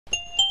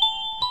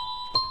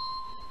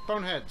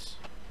Boneheads.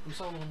 I'm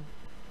so...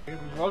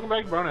 Welcome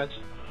back to Boneheads.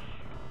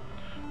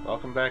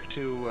 Welcome back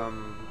to,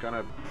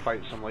 gonna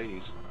fight some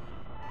ladies.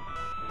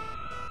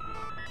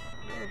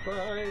 Gonna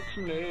fight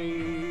some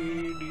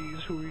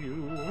ladies, who are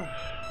you?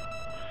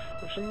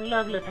 With some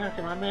lovely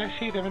Pokemon, may I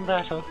see them in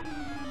battle?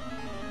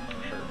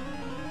 Sure.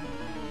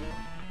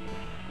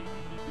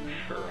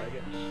 Sure, I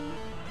guess.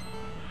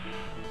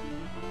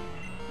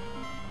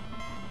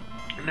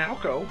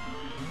 Nalco.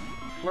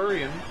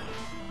 Flareon.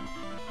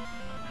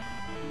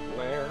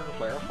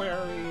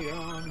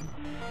 Flareon.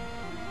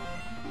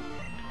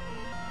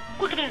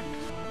 Quick attack!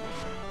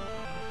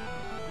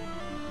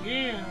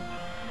 Yeah!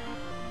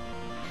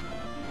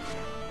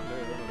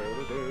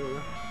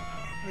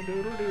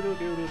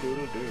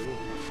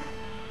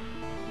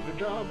 Good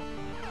job.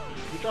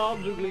 Good job,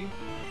 Zoogly.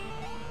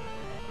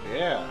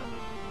 Yeah.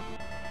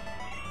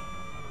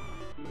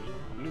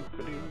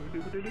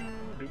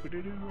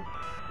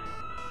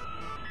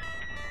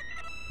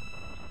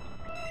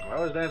 I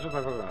always dance with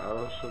my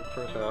Pokemon.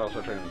 First, I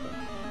also train with them.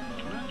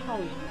 That's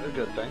probably a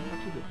good thing.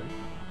 That's a good thing.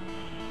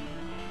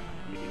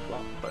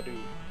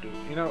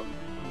 You know,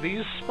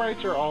 these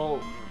sprites are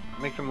all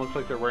make them look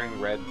like they're wearing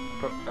red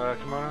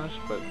kimonos,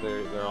 but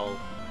they're all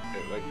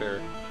like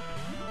they're.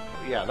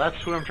 Yeah,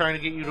 that's who I'm trying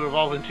to get you to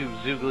evolve into,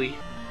 Zoogly.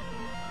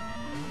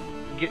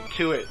 Get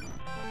to it.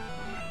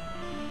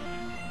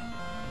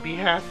 Be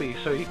happy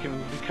so you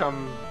can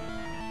become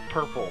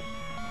purple.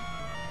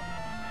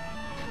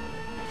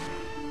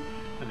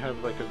 And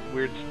have like a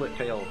weird split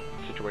tail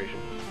situation.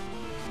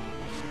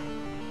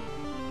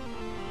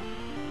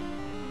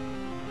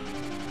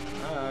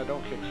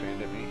 Don't kick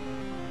sand at me.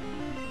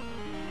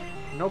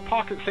 No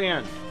pocket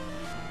sand!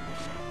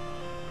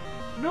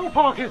 No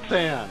pocket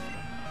sand!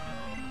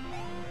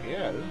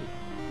 Yeah, this is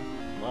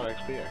a lot of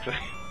XP actually.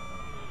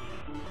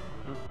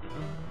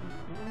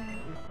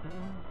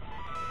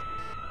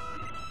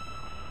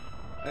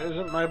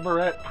 Isn't my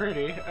barrette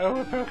pretty?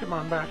 Oh, a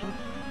Pokemon battle.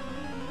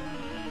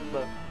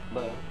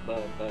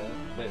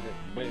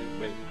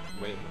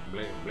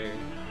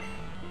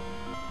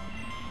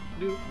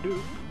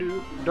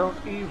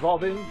 Don't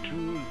evolve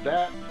into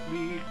that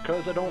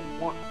because I don't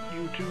want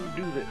you to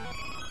do this.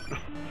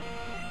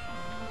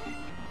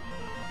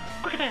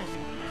 Quick attack!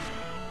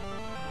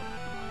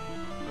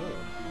 Oh,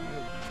 I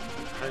have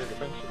higher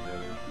defense than the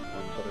other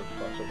ones that I've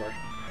fought so far.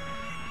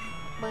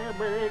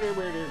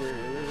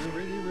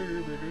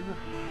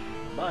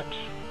 But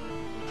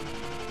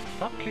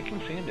stop kicking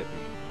sand at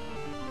me,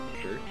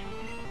 jerk.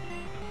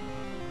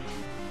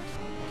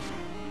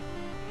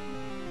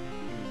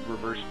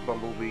 Reverse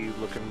Bumblebee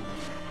looking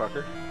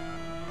fucker.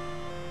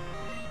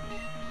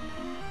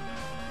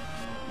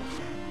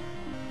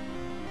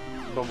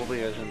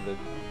 Bumblebee as in the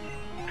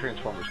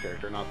Transformers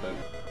character, not the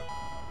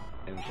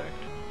insect.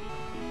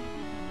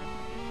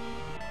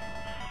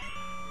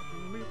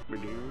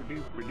 It'd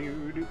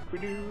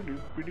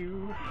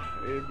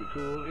be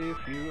cool if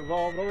you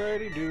evolved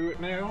already, do it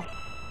now.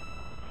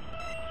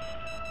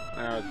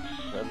 Now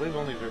it's, I believe,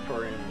 only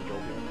Vaporeon and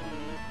Jolteon.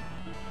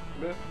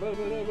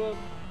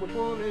 Which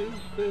one is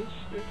this?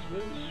 It's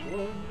this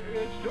one.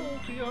 It's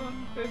Jolteon.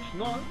 It's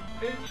not.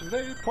 It's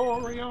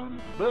Vaporeon.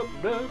 The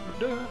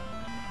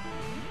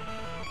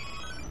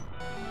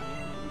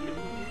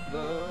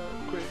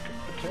quick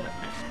attack.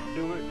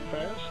 Do it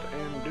fast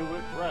and do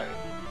it right.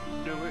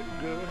 Do it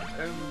good,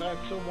 and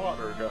that's a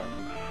water gun.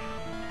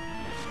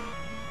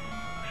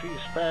 She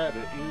spat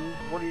at you.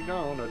 What are you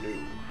gonna do?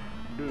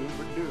 Do.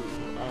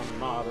 I'm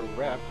not a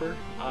rapper.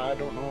 I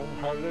don't know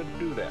how to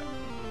do that.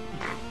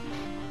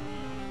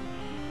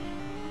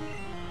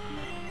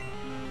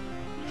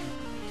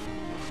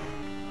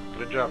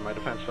 Good job, my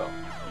defense fell.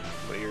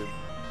 But you're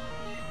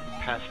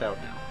passed out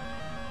now.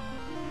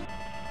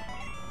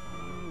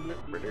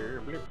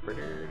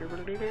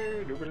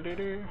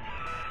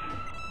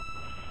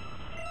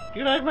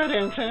 You like my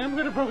dance, Sam? I'm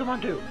gonna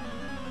Pokemon too.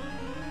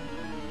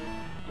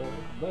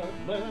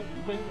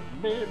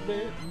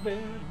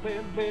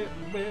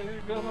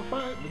 Gonna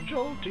fight the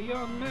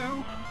Jolteon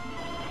now.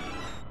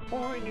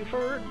 Pointy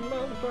furred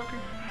motherfucker.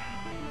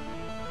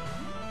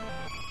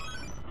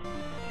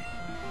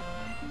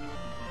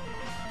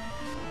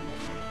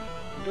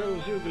 Go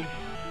Zoogly.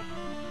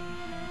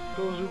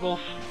 Go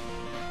Zoogles.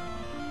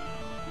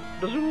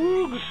 The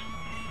Zoogs!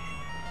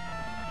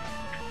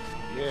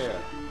 Yeah.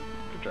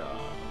 Good job.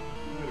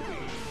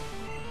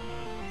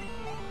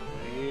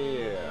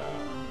 Yeah.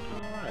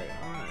 Alright.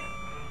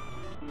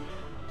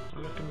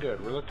 We're looking good.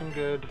 We're looking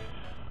good.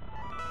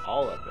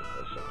 All up in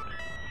this zone.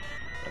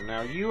 And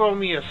now you owe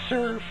me a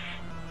surf.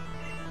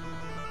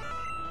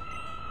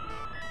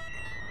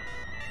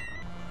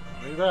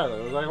 Look at that.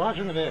 It was like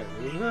watching it there.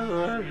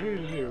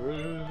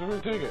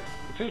 Take it.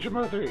 It's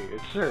HMO3.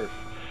 It's surf.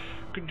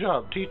 Good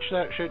job. Teach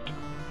that shit to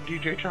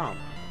DJ Chomp.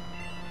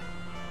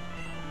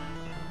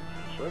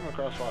 Swim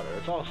across water.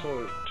 It's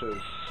also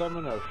to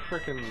summon a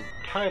frickin'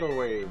 tidal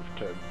wave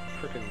to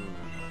frickin'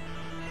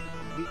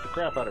 beat the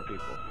crap out of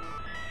people.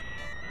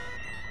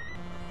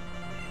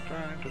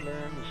 Trying to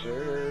learn to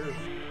surf.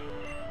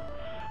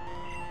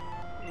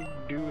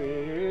 Do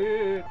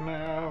it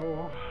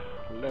now.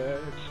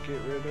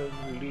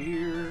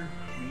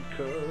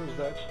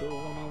 the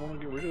one I want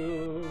to get rid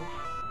of.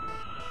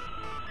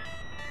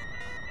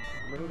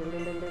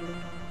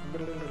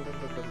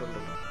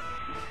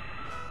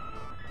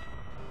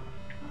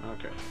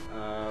 Okay,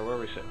 where are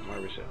we sitting?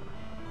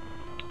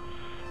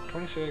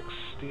 26,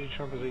 DJ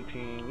Chump is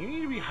 18. You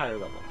need to be higher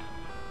leveled.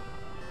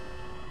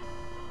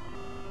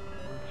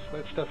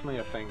 That's definitely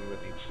a thing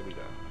that needs to be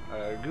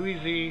done. Gooey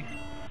Z,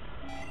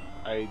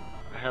 I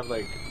have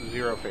like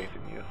zero faith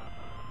in you.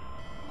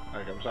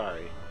 Like, I'm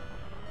sorry.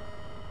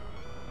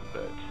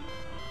 But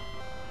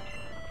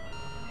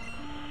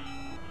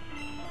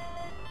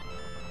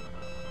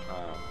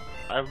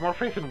I have more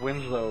faith in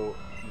Winslow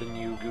than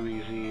you,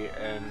 Gooey Z,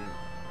 and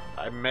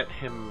I met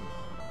him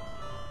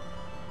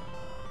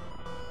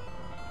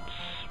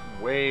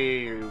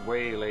way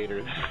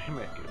later than I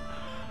met you.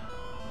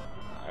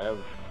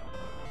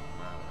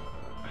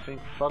 I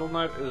think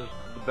Fuddlenut is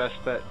the best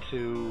bet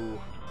to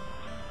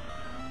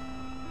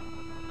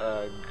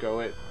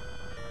go at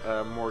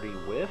Morty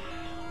with,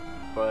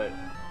 but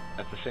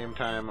at the same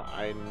time,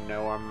 I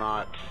know I'm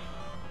not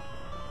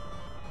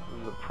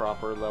the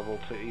proper level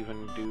to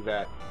even do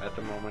that at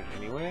the moment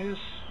anyways.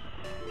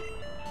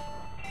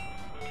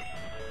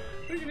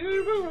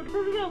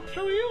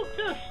 Show you?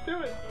 Yes,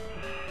 do it!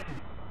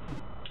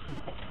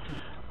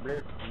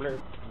 Blip,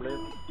 blip, blip,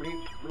 blip,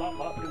 blah,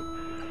 blah, blip.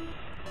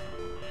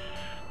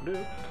 Do,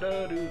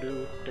 da, do,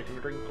 do. Taking a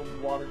drink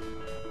of water.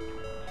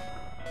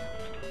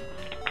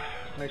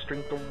 Nice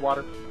drink of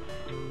water.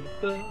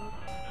 Blah,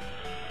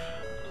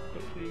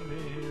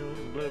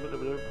 blah,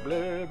 blah,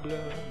 blah, blah,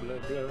 blah,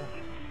 blah.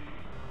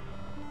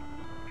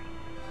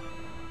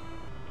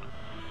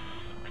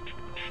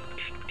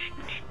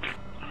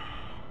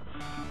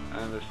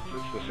 And it's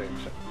the same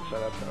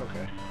setup.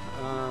 Okay.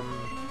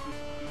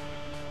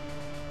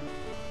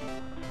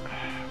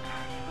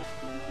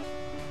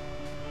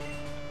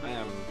 I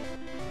am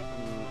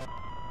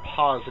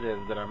positive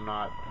that I'm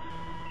not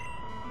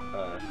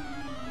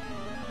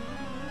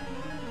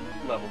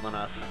leveled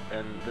enough,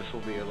 and this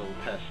will be a little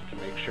test to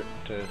make sure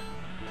to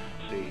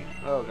see.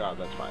 Oh god,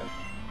 that's 5.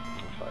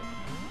 That's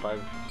 5.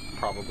 5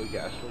 probably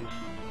Ghastlies.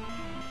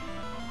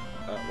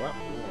 What?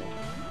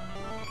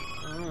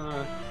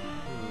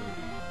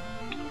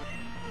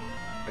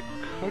 I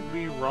could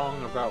be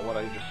wrong about what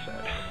I just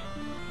said.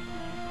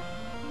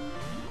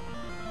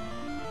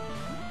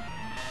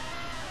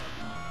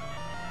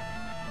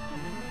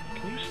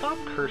 Can you stop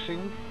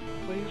cursing,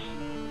 please?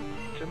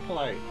 It's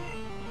impolite.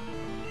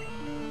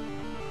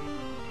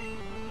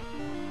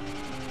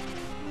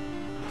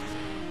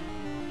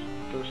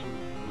 Throw some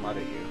mud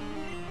at you.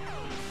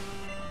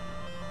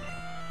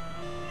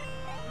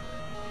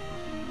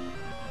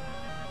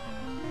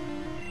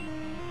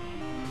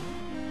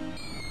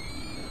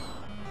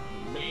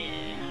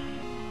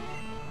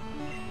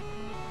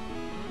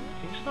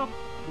 Stop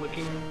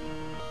licking.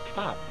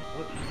 Stop.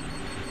 What?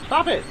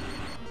 Stop it!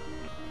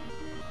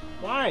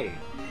 Why?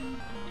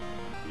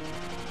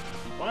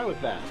 Why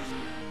with that?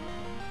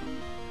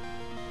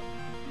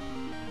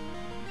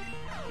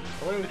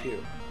 Away with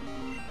you.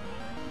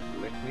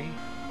 Lick me?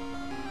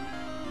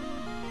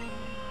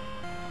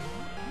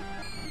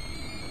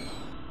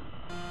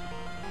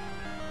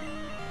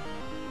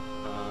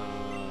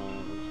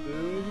 Let's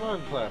do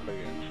mud slap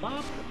again.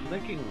 Stop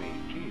licking me.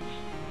 Jeez.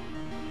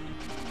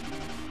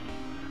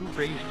 Who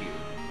raised you?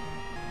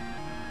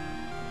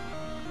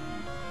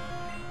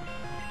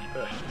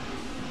 Ugh.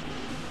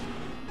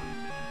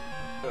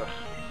 Ugh.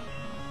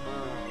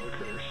 Oh, the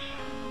curse.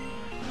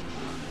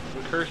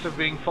 The curse of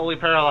being fully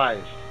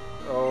paralyzed.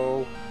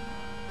 Oh.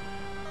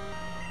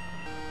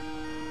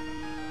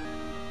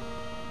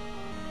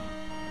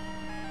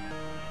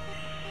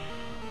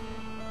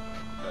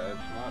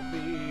 Let's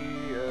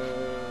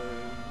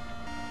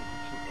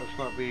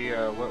not be,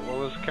 what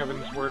was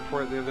Kevin's word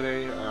for it the other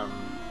day?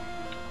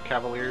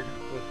 Cavalier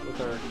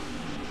with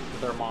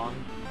our Mon.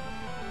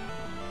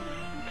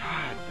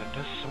 God, that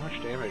does so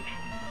much damage.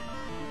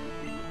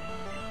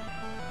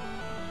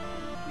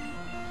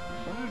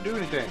 It's not gonna do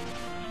anything.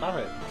 Stop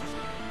it.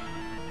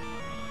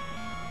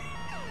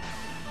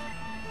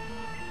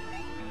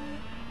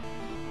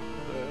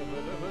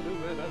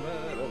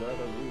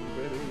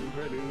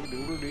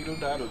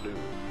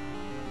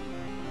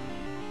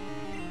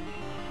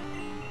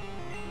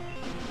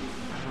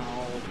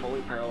 Oh,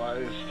 fully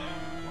paralyzed.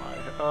 Why?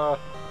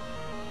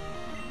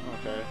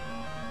 Okay.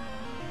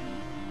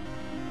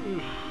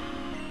 Oof.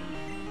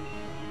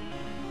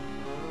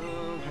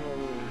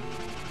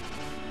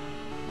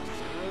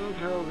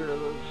 Okay,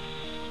 let's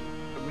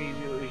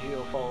immediately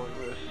heal following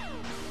this.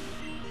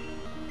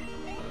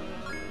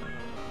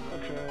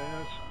 Okay,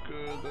 that's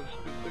good. That's a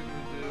good thing to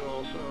do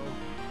also.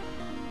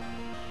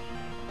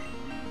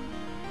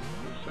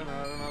 Send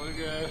out another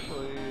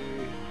Ghastly.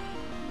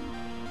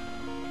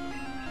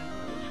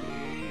 Let's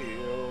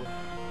heal.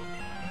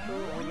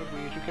 Don't want to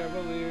be too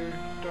cavalier.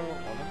 Don't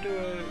want to do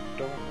it.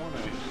 Don't want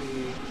to see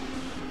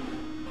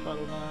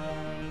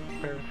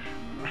Fuddlenut perish.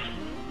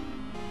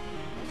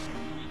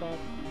 Stop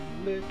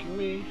licking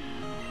me.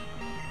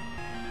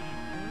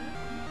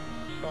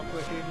 Stop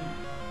licking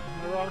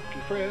my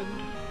rocky friend.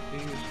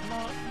 He's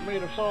not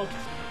made of salt.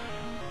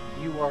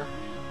 You are,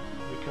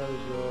 because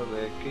you're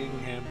licking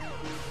him.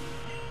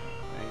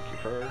 Thank you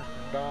for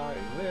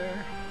dying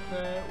there.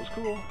 That was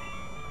cool.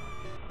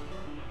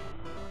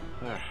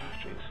 Ah,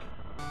 jeez.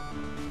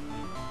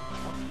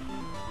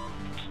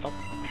 Stop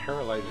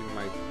paralyzing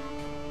my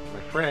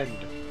friend.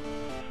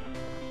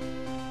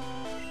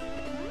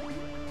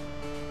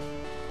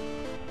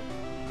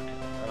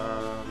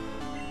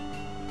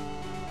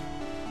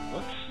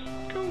 Let's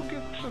go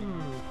get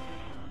some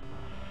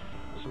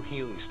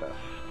Healy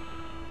stuff.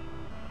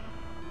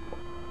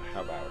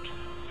 How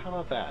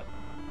about that?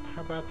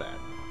 How about that?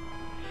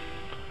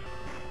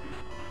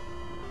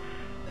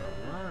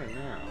 Running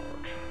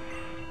out.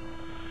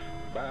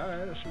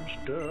 Buy some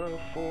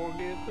stuff or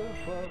get the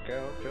fuck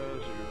out,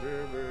 cause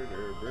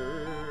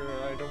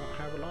I don't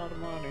have a lot of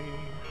money.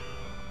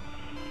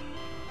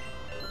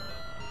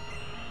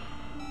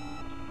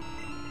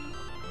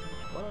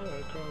 Buy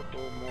a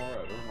couple more.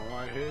 I don't know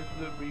why I hit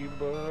the B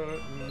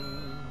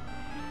button.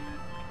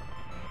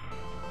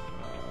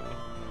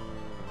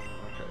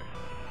 Okay.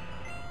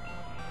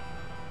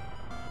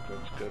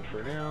 That's good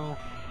for now.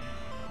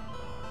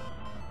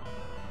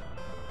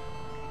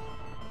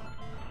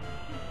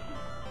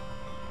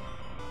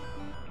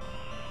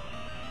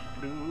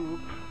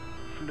 Floop,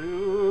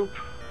 floop,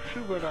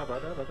 okay.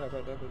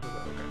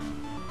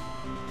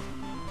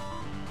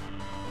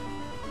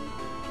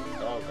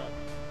 Oh god.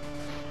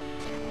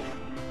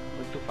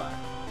 Too far.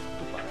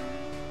 Too far.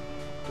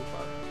 Too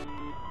far.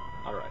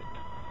 Alright.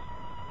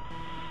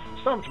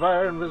 Stumped by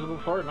our invisible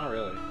fort? Not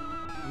really.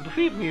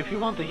 Defeat me if you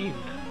want the hint.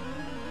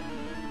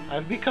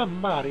 I've become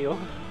Mario.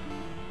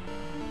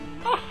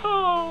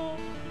 Oh!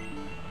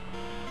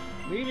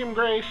 Medium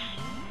grace.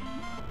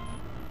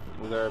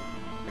 Was there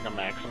like a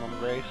maximum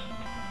grace?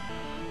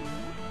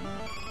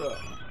 Ugh.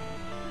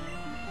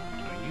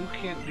 You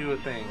can't do a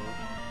thing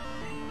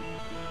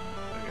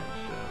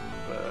against him,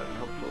 but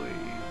hopefully.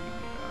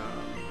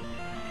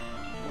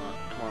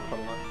 Come on,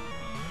 puddle up.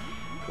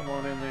 Come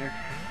on in there.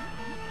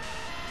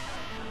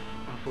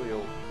 Hopefully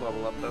you'll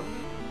level up though.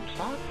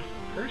 Stop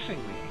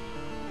cursing me.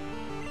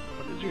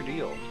 What is your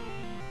deal?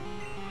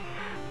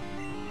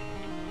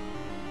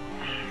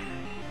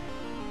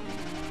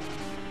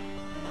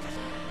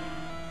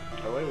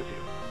 Away with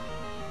you.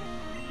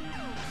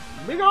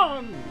 Be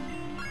gone!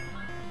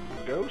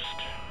 Ghost.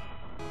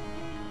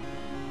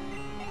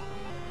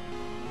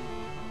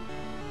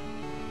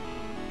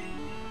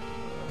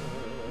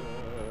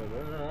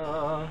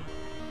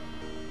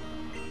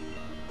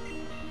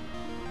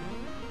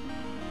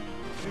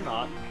 You're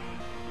not.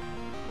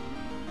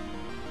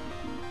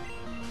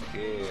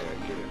 Yeah,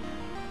 get it.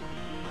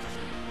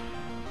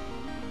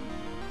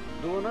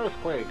 Do an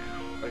earthquake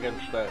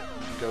against that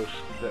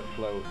ghost that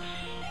floats.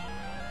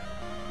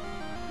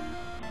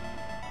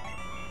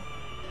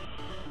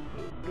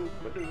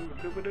 Okay.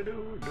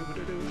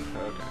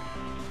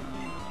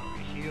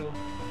 Heal.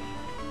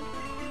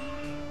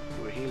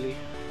 Do a Healy.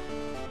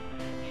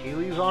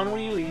 Healy's on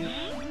wheelies.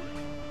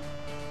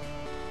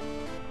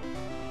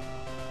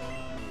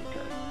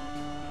 Okay.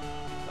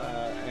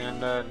 And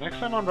next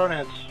time on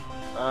Boneheads,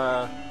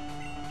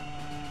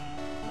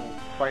 we'll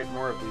fight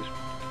more of these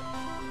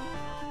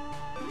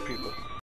people.